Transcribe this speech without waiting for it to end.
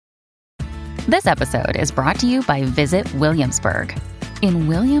This episode is brought to you by Visit Williamsburg. In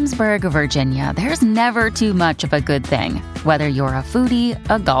Williamsburg, Virginia, there's never too much of a good thing. Whether you're a foodie,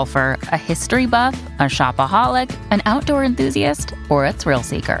 a golfer, a history buff, a shopaholic, an outdoor enthusiast, or a thrill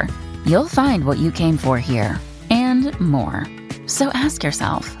seeker, you'll find what you came for here and more. So ask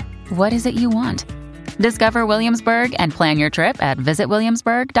yourself, what is it you want? Discover Williamsburg and plan your trip at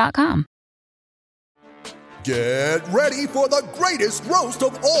visitwilliamsburg.com. Get ready for the greatest roast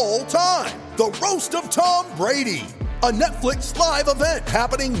of all time, the Roast of Tom Brady, a Netflix live event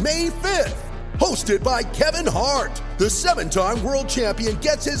happening May 5th. Hosted by Kevin Hart, the 7-time world champion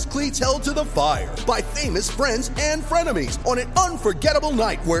gets his cleats held to the fire by famous friends and frenemies on an unforgettable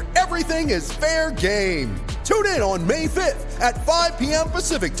night where everything is fair game. Tune in on May 5th at 5 p.m.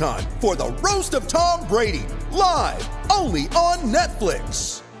 Pacific time for the Roast of Tom Brady, live only on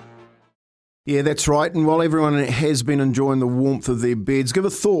Netflix. Yeah, that's right. And while everyone has been enjoying the warmth of their beds, give a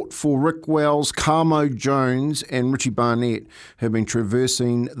thought for Rick Wells, Camo Jones and Richie Barnett have been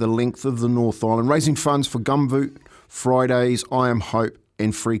traversing the length of the North Island, raising funds for Gumboot Fridays, I Am Hope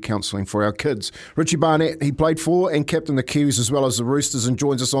and free counselling for our kids. Richie Barnett, he played for and captained the Kiwis as well as the Roosters and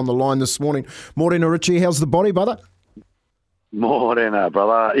joins us on the line this morning. Morena, Richie, how's the body, brother? Morena,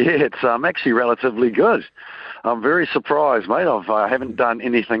 brother. Yeah, it's actually relatively good. I'm very surprised, mate. I haven't done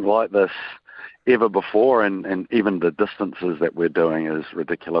anything like this ever before, and even the distances that we're doing is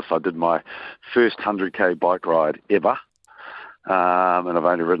ridiculous. I did my first 100k bike ride ever, and I've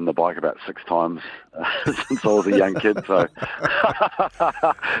only ridden the bike about 6 times since I was a young kid, so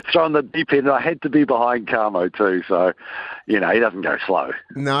throwing the deep end. I had to be behind Camo too, so he doesn't go slow.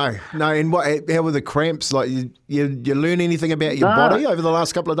 No. And how were the cramps? Like, you learn anything about your body over the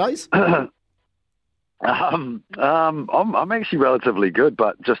last couple of days? I'm actually relatively good,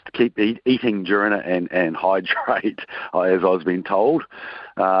 but just keep eating during it and hydrate, as I was being told.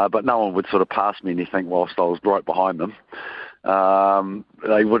 But no one would sort of pass me anything whilst I was right behind them.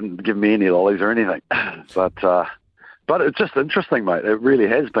 They wouldn't give me any lollies or anything. But it's just interesting, mate. It really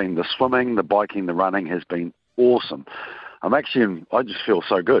has been. The swimming, the biking, the running has been awesome. I just feel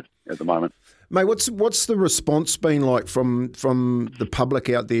so good at the moment. Mate, what's the response been like from the public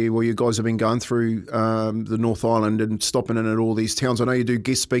out there where you guys have been going through the North Island and stopping in at all these towns? I know you do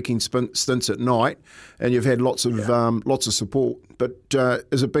guest speaking stints at night, and you've had lots of support. But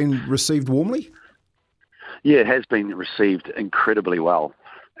has it been received warmly? Yeah, it has been received incredibly well.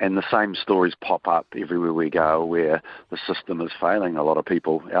 And the same stories pop up everywhere we go where the system is failing a lot of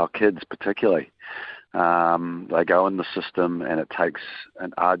people, our kids particularly. They go in the system and it takes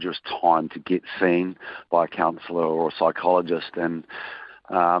an arduous time to get seen by a counsellor or a psychologist, and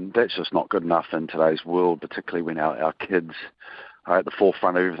that's just not good enough in today's world, particularly when our kids are at the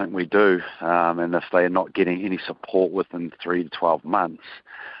forefront of everything we do, and if they're not getting any support within 3 to 12 months,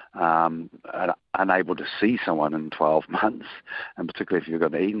 unable to see someone in 12 months, and particularly if you've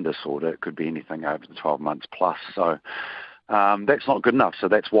got an eating disorder, it could be anything over the 12 months plus. So that's not good enough. So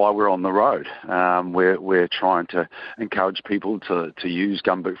that's why we're on the road. We're trying to encourage people to use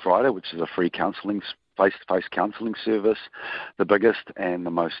Gumboot Friday, which is a free counselling, face-to-face counselling service, the biggest and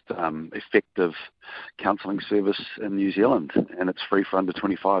the most effective counselling service in New Zealand, and it's free for under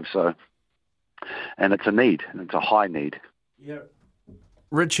 25. So, and it's a need, and it's a high need. Yeah.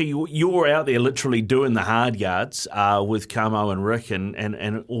 Richie, you're out there literally doing the hard yards with Camo and Rick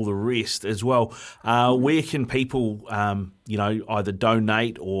and all the rest as well. Where can people, either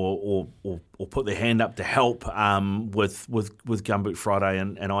donate or put their hand up to help with Gumboot Friday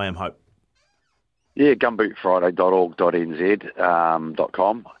and I Am Hope? Yeah,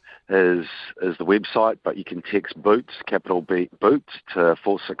 gumbootfriday.org.nz.com is the website, but you can text Boots, capital B, Boots, to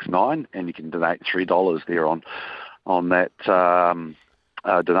 469, and you can donate $3 there on that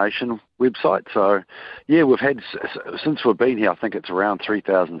donation website. So, yeah, we've had, since we've been here, I think it's around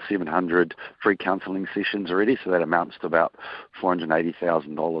 3,700 free counselling sessions already, so that amounts to about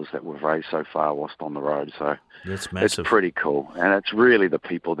 $480,000 that we've raised so far whilst on the road. So that's massive. It's pretty cool, and it's really the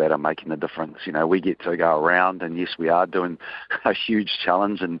people that are making the difference. We get to go around, and yes, we are doing a huge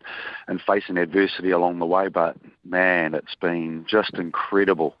challenge and facing adversity along the way, but man, it's been just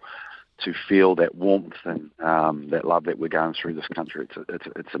incredible to feel that warmth and that love that we're going through this country.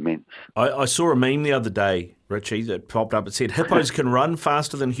 It's immense. I saw a meme the other day, Richie, that popped up. It said, hippos can run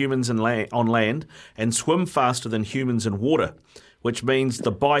faster than humans on land and swim faster than humans in water, which means the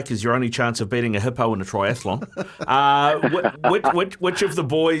bike is your only chance of beating a hippo in a triathlon. Which of the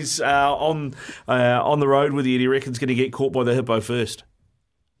boys on the road with you do you reckon's going to get caught by the hippo first?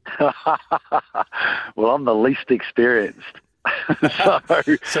 Well, I'm the least experienced But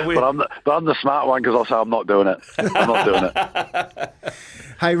I'm the smart one because I'll say I'm not doing it. I'm not doing it.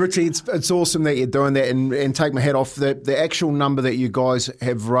 Hey, Richie, it's awesome that you're doing that, and take my hat off. The actual number that you guys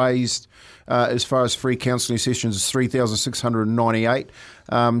have raised as far as free counselling sessions is 3,698.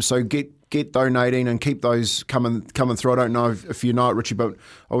 So get donating and keep those coming through. I don't know if you know it, Richie, but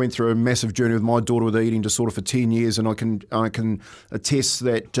I went through a massive journey with my daughter with eating disorder for 10 years, and I can attest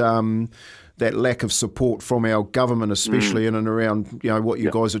that that lack of support from our government, especially in and around what you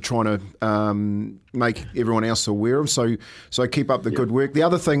guys are trying to make everyone else aware of. So keep up the good work. The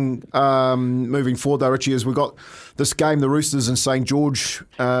other thing moving forward, though, Richie, is we've got this game, the Roosters and St George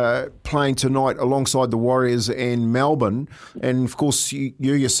playing tonight alongside the Warriors and Melbourne. And of course, you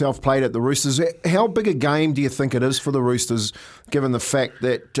yourself played at the Roosters. How big a game do you think it is for the Roosters, given the fact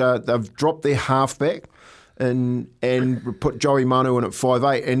that they've dropped their halfback and put Joey Manu in at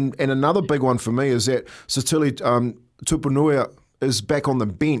 5'8", and another big one for me is that Satili Tupunua is back on the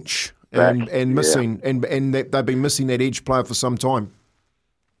bench and missing, and that they've been missing that edge player for some time.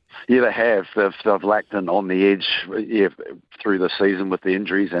 Yeah, they have. They've lacked in on the edge through the season with the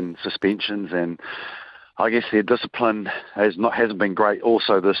injuries and suspensions, and I guess their discipline hasn't been great.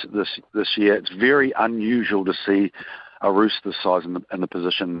 Also this year, it's very unusual to see a Roosters size in the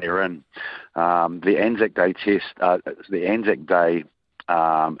position they're in. The ANZAC Day test, the ANZAC Day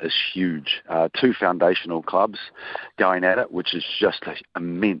is huge. Two foundational clubs going at it, which is just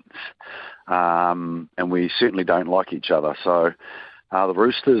immense. And we certainly don't like each other. So the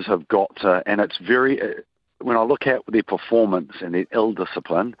Roosters have got to, and it's very, when I look at their performance and their ill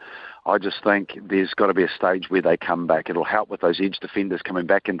discipline, I just think there's got to be a stage where they come back. It'll help with those edge defenders coming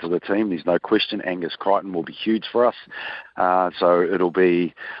back into the team. There's no question Angus Crichton will be huge for us. So it'll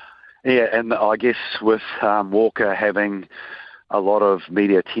be, and I guess with Walker having a lot of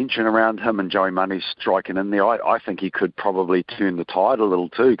media attention around him and Joey Manu striking in there, I think he could probably turn the tide a little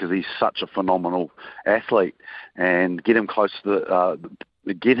too, because he's such a phenomenal athlete. And get him closer to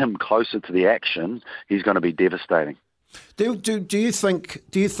the action, he's going to be devastating. Do you think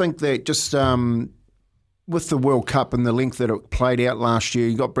that just with the World Cup and the length that it played out last year,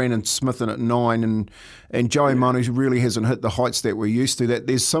 you got Brandon Smith in at 9, and Joey Manu really hasn't hit the heights that we're used to, that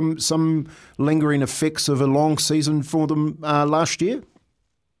there's some lingering effects of a long season for them last year?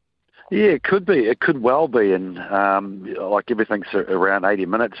 Yeah, it could be. It could well be, and like everything's around 80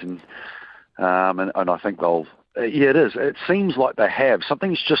 minutes, and I think they'll. Yeah, it is. It seems like they have.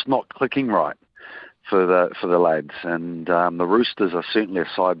 Something's just not clicking right for the lads, and the Roosters are certainly a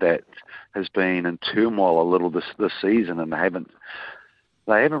side that has been in turmoil a little this season, and they haven't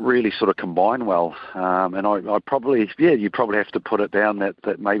really sort of combined well. And I probably, you probably have to put it down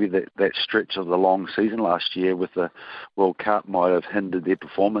that maybe that stretch of the long season last year with the World Cup might have hindered their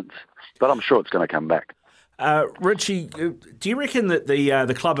performance, but I'm sure it's going to come back. Richie, do you reckon that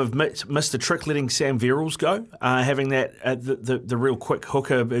the club have missed a trick letting Sam Verrills go, having that the real quick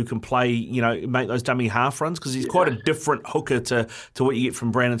hooker who can play, make those dummy half runs? Because he's quite a different hooker to what you get from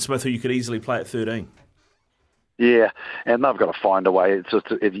Brandon Smith, who you could easily play at 13. Yeah, and they've got to find a way. It's just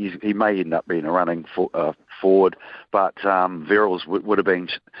he may end up being a running forward, but Verrills would have been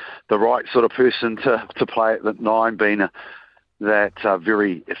the right sort of person to play at the 9, being that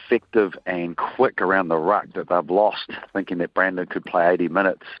very effective and quick around the ruck that they've lost, thinking that Brandon could play 80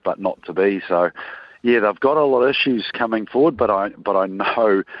 minutes, but not to be. So, yeah, they've got a lot of issues coming forward, but I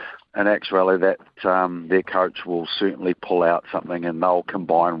know in actuality that their coach will certainly pull out something and they'll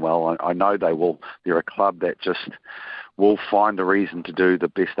combine well. I know they will. They're a club that just will find a reason to do the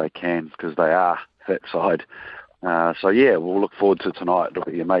best they can because they are that side. We'll look forward to tonight.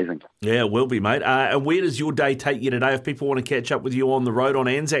 It'll be amazing. Yeah, it will be, mate. And where does your day take you today? If people want to catch up with you on the road on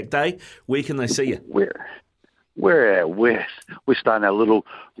ANZAC Day, where can they see you? We're starting our little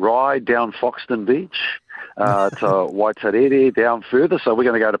ride down Foxton Beach to Waitarere down further. So we're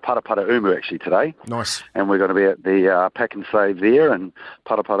going to go to Parapara Umu actually today. Nice. And we're going to be at the Pack and Save there in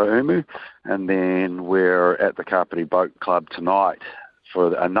Parapara Umu. And then we're at the Kapiti Boat Club tonight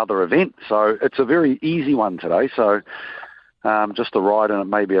for another event. So it's a very easy one today. So just a ride and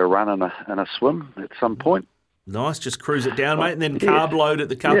maybe a run and a swim at some point. Nice. Just cruise it down, mate, and then carb load at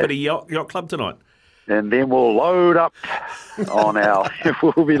the Kapiti Yacht Club tonight. And then we'll load up on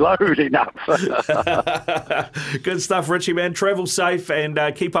we'll be loading up. Good stuff, Richie, man. Travel safe and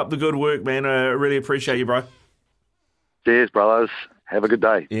keep up the good work, man. I really appreciate you, bro. Cheers, brothers. Have a good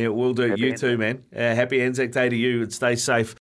day. Yeah, we'll do. Happy you too, man. Happy Anzac Day to you and stay safe.